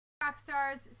rock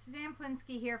stars. Suzanne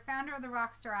Plinsky here, founder of the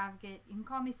Rockstar Advocate. You can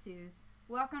call me Suze.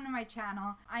 Welcome to my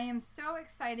channel. I am so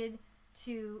excited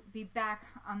to be back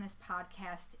on this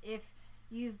podcast. If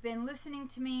you've been listening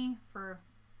to me for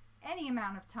any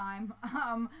amount of time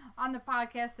on the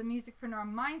podcast, the Musicpreneur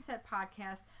Mindset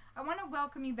Podcast, I want to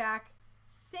welcome you back.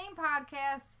 Same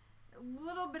podcast, a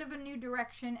little bit of a new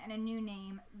direction and a new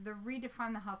name, the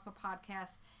Redefine the Hustle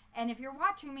Podcast. And if you're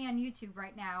watching me on YouTube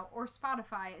right now or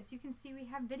Spotify, as you can see, we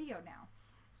have video now.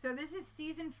 So this is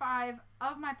season 5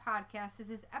 of my podcast. This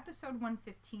is episode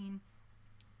 115,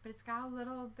 but it's got a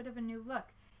little bit of a new look,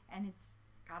 and it's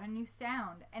got a new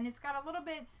sound, and it's got a little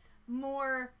bit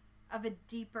more of a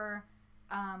deeper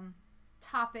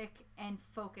topic and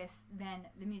focus than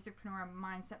the Musicpreneur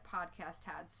Mindset Podcast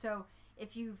had. So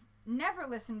if you've never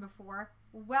listened before,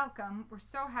 welcome. We're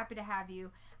so happy to have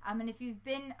you. And if you've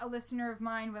been a listener of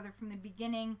mine, whether from the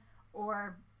beginning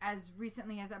or as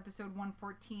recently as episode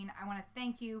 114, I want to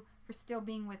thank you for still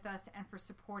being with us and for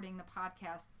supporting the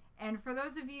podcast. And for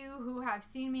those of you who have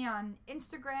seen me on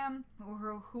Instagram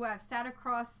or who have sat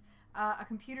across a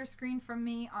computer screen from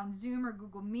me on Zoom or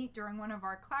Google Meet during one of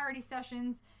our clarity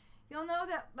sessions, you'll know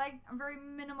that I'm very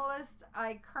minimalist.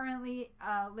 I currently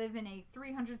live in a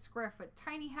 300 square foot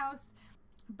tiny house,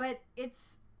 but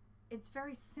it's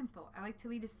very simple. I like to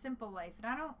lead a simple life, and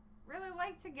I don't really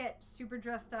like to get super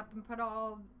dressed up and put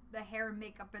all the hair and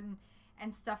makeup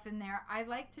and stuff in there. I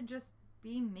like to just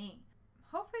be me.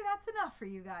 Hopefully that's enough for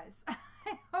you guys.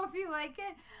 I hope you like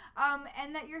it,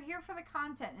 and that you're here for the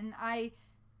content. And I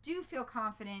do feel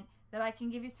confident that I can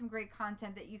give you some great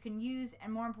content that you can use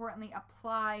and, more importantly,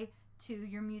 apply to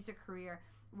your music career.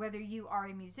 Whether you are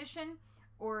a musician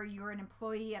or you're an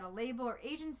employee at a label or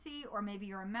agency, or maybe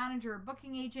you're a manager or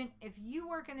booking agent, if you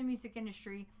work in the music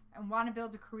industry and want to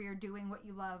build a career doing what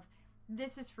you love,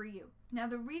 this is for you. Now,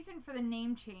 the reason for the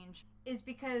name change is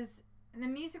because the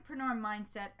Musicpreneur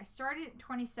Mindset, I started in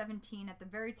 2017 at the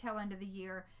very tail end of the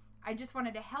year. I just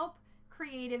wanted to help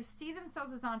creatives see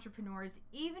themselves as entrepreneurs,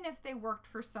 even if they worked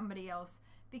for somebody else,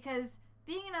 because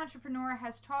being an entrepreneur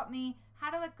has taught me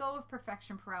how to let go of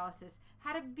perfection paralysis,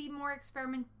 how to be more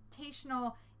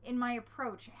experimentational in my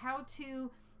approach, how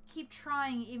to keep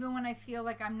trying even when I feel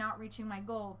like I'm not reaching my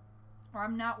goal or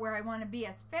I'm not where I want to be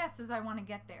as fast as I want to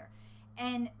get there.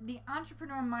 And the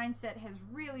entrepreneur mindset has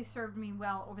really served me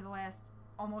well over the last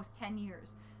almost 10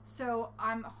 years. So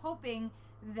I'm hoping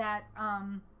that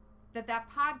that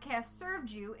podcast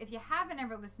served you. If you haven't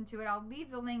ever listened to it, I'll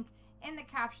leave the link in the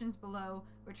captions below,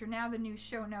 which are now the new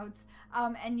show notes,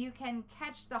 and you can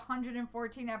catch the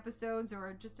 114 episodes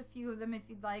or just a few of them if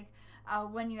you'd like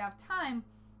when you have time.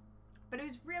 But it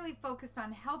was really focused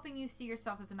on helping you see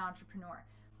yourself as an entrepreneur.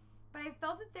 But I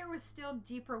felt that there was still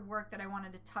deeper work that I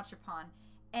wanted to touch upon.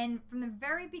 And from the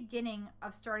very beginning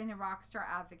of starting the Rockstar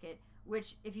Advocate,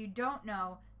 which, if you don't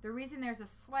know, the reason there's a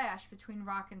slash between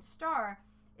rock and star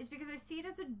is because I see it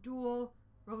as a dual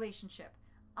relationship.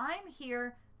 I'm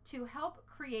here to help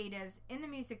creatives in the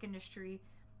music industry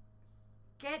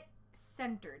get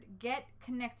centered, get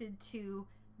connected to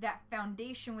that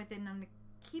foundation within them,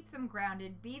 to keep them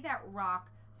grounded, be that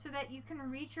rock, so that you can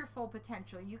reach your full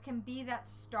potential. You can be that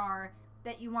star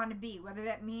that you want to be, whether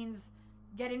that means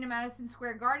getting to Madison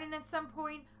Square Garden at some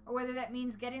point, or whether that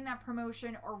means getting that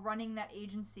promotion or running that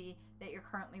agency that you're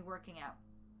currently working at.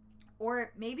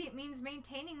 Or maybe it means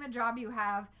maintaining the job you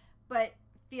have, but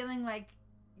feeling like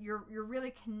you're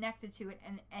really connected to it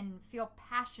and feel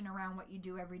passion around what you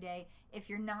do every day if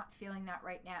you're not feeling that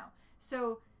right now.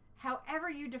 So however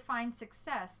you define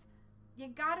success, you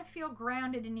got to feel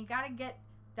grounded, and you got to get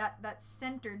that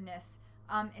centeredness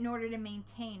in order to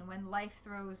maintain when life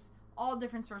throws all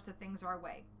different sorts of things our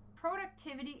way.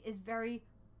 Productivity is very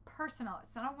personal.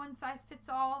 It's not a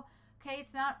one-size-fits-all. Okay,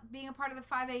 it's not being a part of the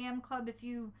 5 a.m. club if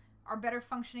you are better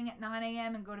functioning at 9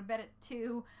 a.m. and go to bed at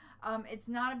 2. It's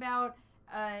not about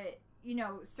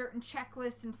certain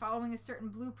checklists and following a certain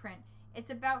blueprint. It's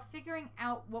about figuring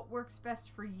out what works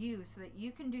best for you so that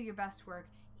you can do your best work.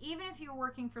 Even if you're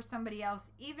working for somebody else,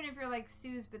 even if you're like,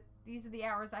 Suze, but these are the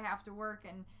hours I have to work,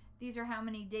 and these are how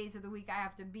many days of the week I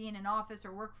have to be in an office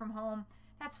or work from home,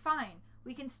 that's fine.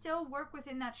 We can still work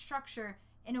within that structure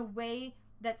in a way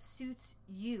that suits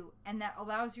you and that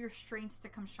allows your strengths to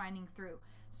come shining through.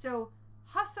 So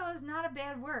hustle is not a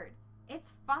bad word.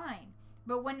 It's fine.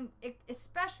 But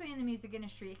especially in the music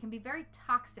industry, it can be very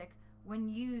toxic when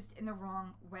used in the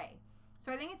wrong way.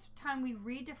 So I think it's time we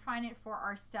redefine it for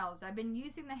ourselves. I've been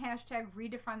using the hashtag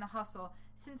redefine the hustle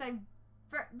since I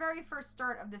very first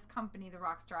start of this company, the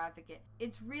Rockstar Advocate.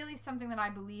 It's really something that I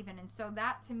believe in, and so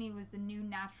that to me was the new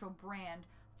natural brand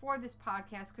for this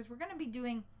podcast, because we're going to be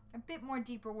doing a bit more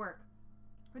deeper work.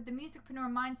 with the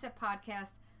Musicpreneur Mindset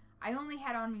podcast, I only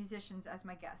had on musicians as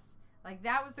my guests. Like,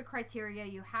 that was the criteria.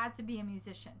 You had to be a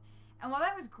musician. And while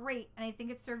that was great, and I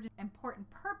think it served an important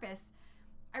purpose,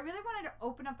 I really wanted to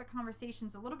open up the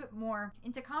conversations a little bit more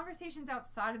into conversations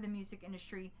outside of the music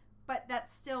industry, but that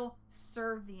still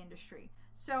serve the industry.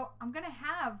 So I'm going to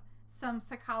have some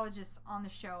psychologists on the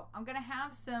show. I'm going to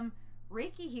have some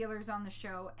Reiki healers on the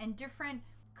show, and different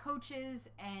coaches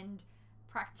and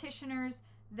practitioners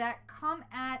that come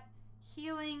at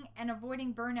healing and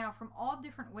avoiding burnout from all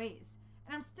different ways.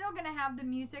 And I'm still going to have the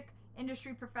music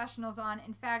industry professionals on.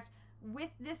 In fact,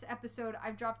 with this episode,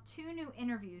 I've dropped 2 new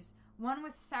interviews. One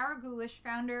with Sarah Gulish,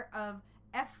 founder of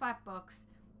F Flat Books.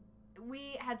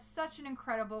 We had such an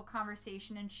incredible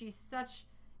conversation, and she's such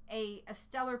a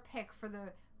stellar pick for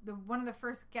the one of the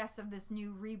first guests of this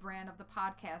new rebrand of the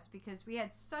podcast, because we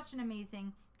had such an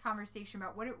amazing conversation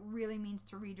about what it really means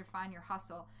to redefine your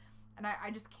hustle. And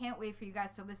I just can't wait for you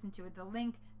guys to listen to it. The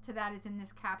link to that is in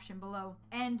this caption below.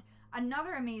 And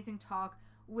another amazing talk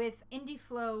with Indie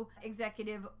Flow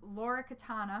executive Laura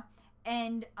Katana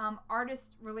and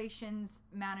artist relations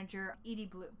manager Edie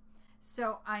Blue.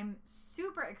 So I'm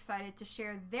super excited to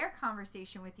share their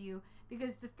conversation with you,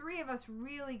 because the 3 of us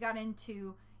really got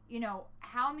into,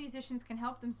 how musicians can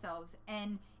help themselves.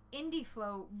 And Indie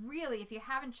Flow, really, if you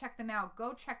haven't checked them out,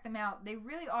 go check them out. They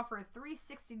really offer a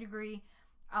 360-degree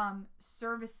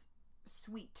service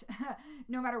suite,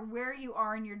 no matter where you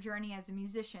are in your journey as a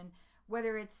musician,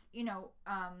 whether it's,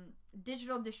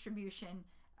 digital distribution,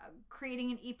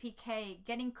 creating an EPK,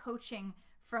 getting coaching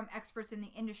from experts in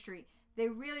the industry. They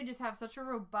really just have such a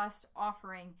robust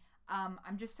offering.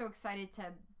 I'm just so excited to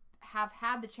have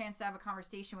had the chance to have a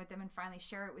conversation with them and finally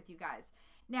share it with you guys.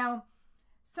 Now,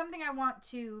 something I want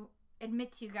to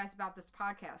admit to you guys about this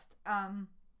podcast.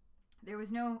 There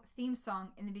was no theme song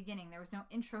in the beginning. There was no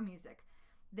intro music.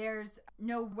 There's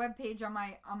no webpage on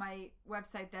my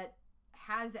website that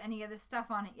has any of this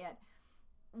stuff on it yet.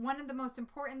 One of the most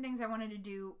important things I wanted to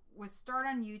do was start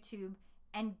on YouTube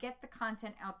and get the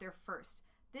content out there first.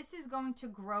 This is going to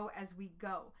grow as we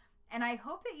go. And I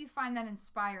hope that you find that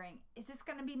inspiring. Is this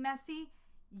going to be messy?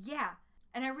 Yeah.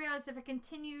 And I realized if I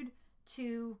continued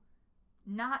to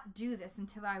not do this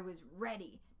until I was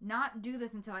ready, not do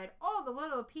this until I had all the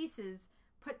little pieces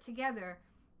put together,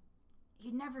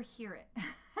 you'd never hear it.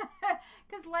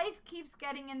 Because life keeps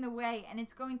getting in the way, and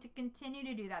it's going to continue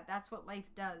to do that. That's what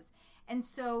life does. And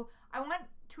so I want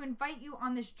to invite you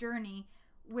on this journey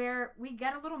where we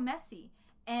get a little messy.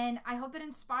 And I hope that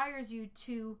inspires you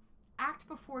to act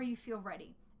before you feel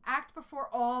ready. Act before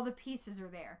all the pieces are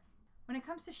there. When it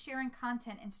comes to sharing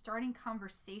content and starting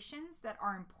conversations that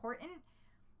are important,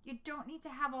 you don't need to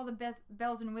have all the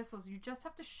bells and whistles. You just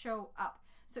have to show up.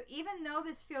 So even though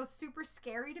this feels super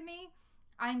scary to me,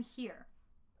 I'm here.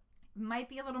 It might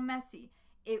be a little messy.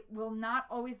 It will not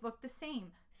always look the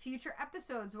same. Future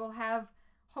episodes will have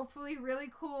hopefully really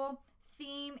cool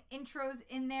theme intros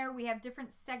in there. We have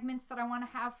different segments that I want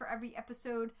to have for every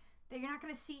episode that you're not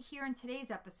going to see here in today's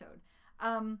episode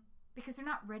because they're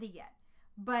not ready yet.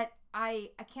 But I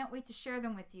can't wait to share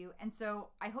them with you. And so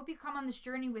I hope you come on this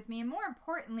journey with me. And more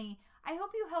importantly, I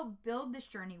hope you help build this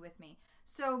journey with me.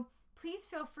 So please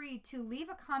feel free to leave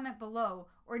a comment below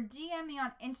or DM me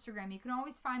on Instagram. You can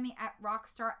always find me at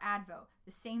Rockstar Advo,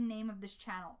 the same name of this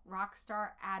channel,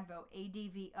 Rockstar Advo,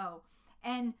 ADVO.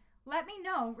 And let me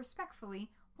know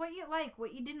respectfully what you like,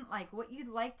 what you didn't like, what you'd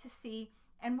like to see,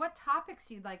 and what topics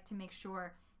you'd like to make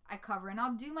sure I cover. And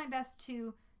I'll do my best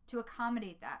to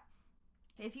accommodate that.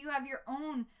 If you have your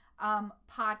own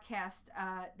podcast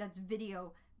that's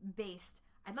video based,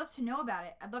 I'd love to know about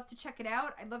it. I'd love to check it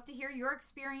out. I'd love to hear your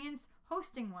experience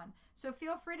hosting one. So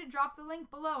feel free to drop the link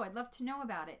below. I'd love to know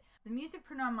about it. The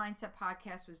Musicpreneur Mindset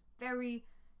podcast was very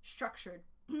structured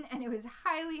and it was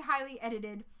highly, highly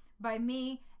edited by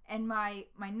me and my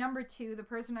number 2, the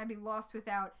person I'd be lost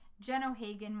without, Jen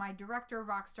O'Hagan, my director of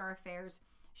Rockstar Affairs.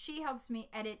 She helps me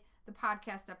edit the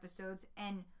podcast episodes,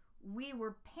 and we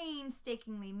were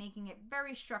painstakingly making it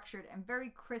very structured and very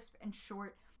crisp and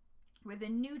short, with a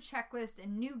new checklist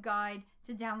and new guide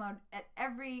to download at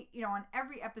on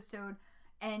every episode,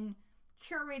 and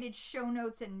curated show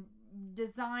notes and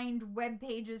designed web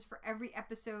pages for every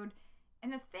episode.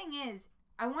 And the thing is,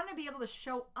 I want to be able to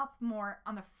show up more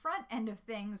on the front end of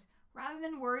things rather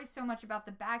than worry so much about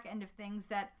the back end of things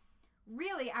that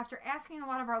really, after asking a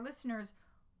lot of our listeners,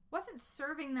 wasn't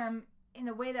serving them in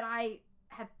the way that I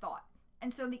had thought.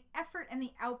 And so the effort and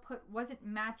the output wasn't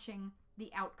matching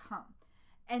the outcome.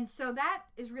 And so that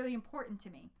is really important to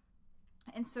me.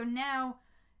 And so now,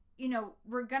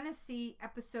 we're going to see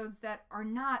episodes that are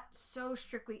not so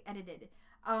strictly edited.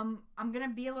 I'm going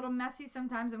to be a little messy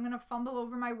sometimes. I'm going to fumble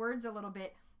over my words a little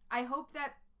bit. I hope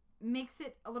that makes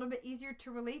it a little bit easier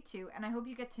to relate to, and I hope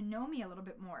you get to know me a little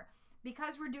bit more.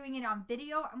 Because we're doing it on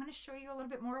video, I'm going to show you a little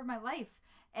bit more of my life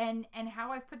and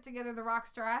how I've put together the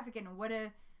Rockstar Advocate and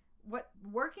what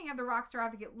working at the Rockstar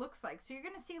Advocate looks like. So you're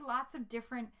going to see lots of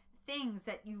different things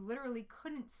that you literally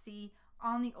couldn't see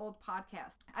on the old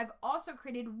podcast. I've also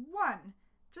created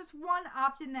just one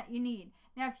opt-in that you need.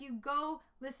 Now, if you go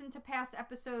listen to past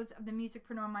episodes of the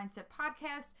Musicpreneur Mindset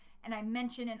podcast and I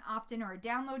mention an opt-in or a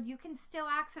download, you can still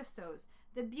access those.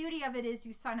 The beauty of it is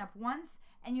you sign up once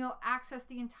and you'll access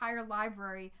the entire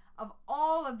library of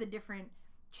all of the different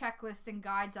checklists and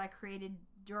guides I created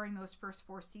during those first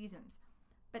 4 seasons.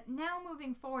 But now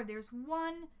moving forward, there's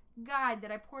one guide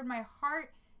that I poured my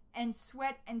heart and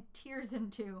sweat and tears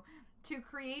into to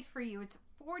create for you. It's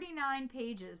 49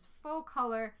 pages, full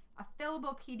color, a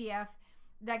fillable PDF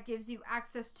that gives you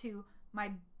access to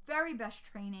my very best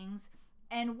trainings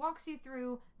and walks you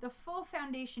through the full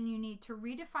foundation you need to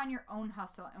redefine your own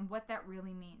hustle and what that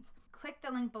really means. Click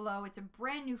the link below. It's a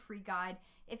brand new free guide.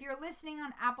 If you're listening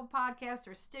on Apple Podcasts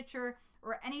or Stitcher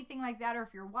or anything like that, or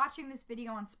if you're watching this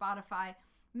video on Spotify,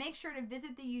 make sure to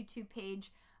visit the YouTube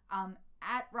page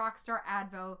at Rockstar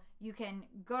Advo. You can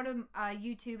go to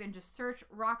YouTube and just search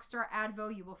Rockstar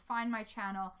Advo. You will find my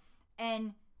channel.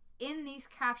 And in these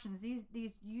captions, these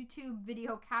YouTube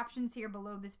video captions here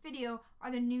below this video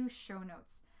are the new show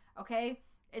notes. Okay?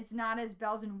 It's not as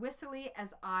bells and whistly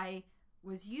as I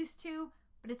was used to,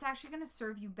 but it's actually going to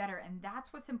serve you better. And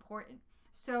that's what's important.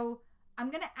 So I'm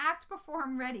going to act before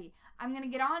I'm ready. I'm going to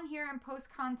get on here and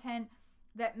post content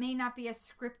that may not be as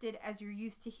scripted as you're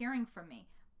used to hearing from me.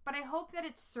 But I hope that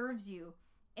it serves you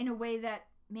in a way that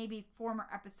maybe former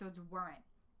episodes weren't.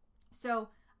 So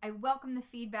I welcome the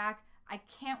feedback. I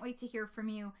can't wait to hear from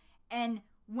you. And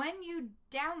when you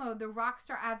download the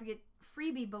Rockstar Advocate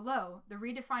freebie below, the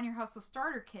Redefine Your Hustle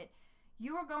Starter Kit,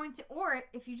 you are going to, or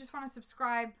if you just want to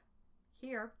subscribe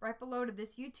here, right below to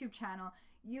this YouTube channel,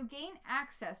 you gain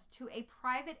access to a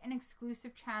private and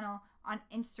exclusive channel on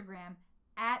Instagram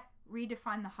at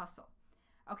Redefine the Hustle.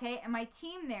 Okay, and my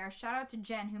team there, shout out to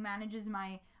Jen who manages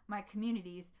my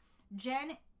communities.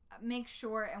 Jen makes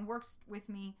sure and works with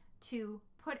me to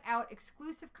put out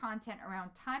exclusive content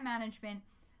around time management,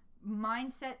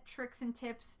 mindset tricks and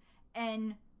tips,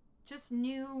 and just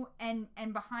new and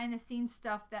behind the scenes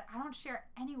stuff that I don't share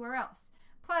anywhere else.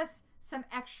 Plus, some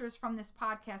extras from this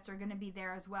podcast are going to be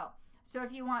there as well. So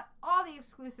if you want all the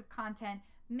exclusive content,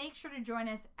 make sure to join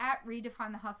us at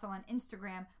Redefine the Hustle on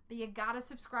Instagram, but you gotta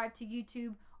subscribe to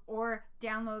YouTube or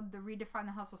download the Redefine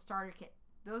the Hustle Starter Kit.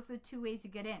 Those are the 2 ways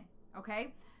you get in,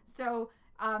 okay? So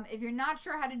if you're not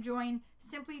sure how to join,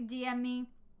 simply DM me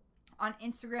on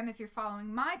Instagram if you're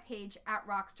following my page at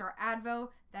Rockstar Advo.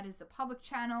 That is the public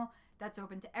channel that's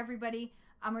open to everybody.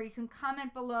 Or you can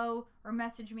comment below or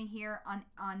message me here on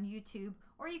YouTube,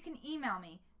 or you can email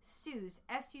me, Suz,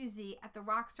 S-U-Z, at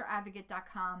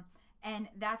therockstaradvocate.com, and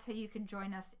that's how you can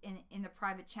join us in the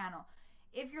private channel.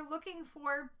 If you're looking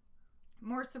for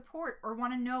more support or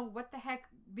want to know what the heck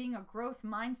being a growth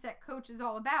mindset coach is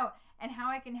all about and how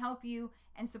I can help you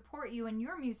and support you in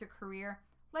your music career,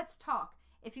 let's talk.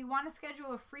 If you want to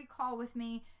schedule a free call with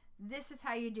me, this is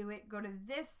how you do it. Go to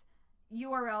this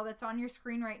URL that's on your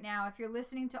screen right now. If you're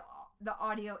listening to the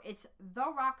audio, it's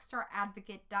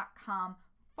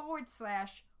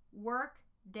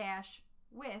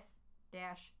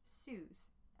therockstaradvocate.com/work-with-Suz,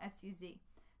 S-U-Z.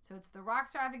 So it's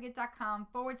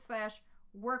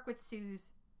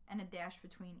therockstaradvocate.com/work-with-Suz and a dash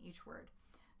between each word.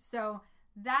 So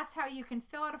that's how you can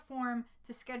fill out a form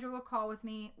to schedule a call with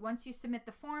me. Once you submit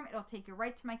the form, it'll take you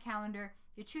right to my calendar.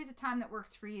 You choose a time that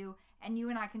works for you, and you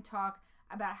and I can talk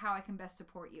about how I can best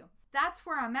support you. That's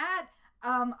where I'm at.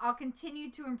 I'll continue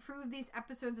to improve these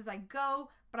episodes as I go,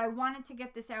 but I wanted to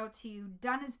get this out to you.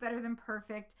 Done is better than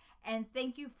perfect. And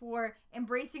thank you for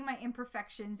embracing my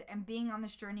imperfections and being on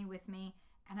this journey with me.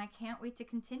 And I can't wait to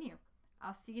continue.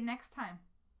 I'll see you next time.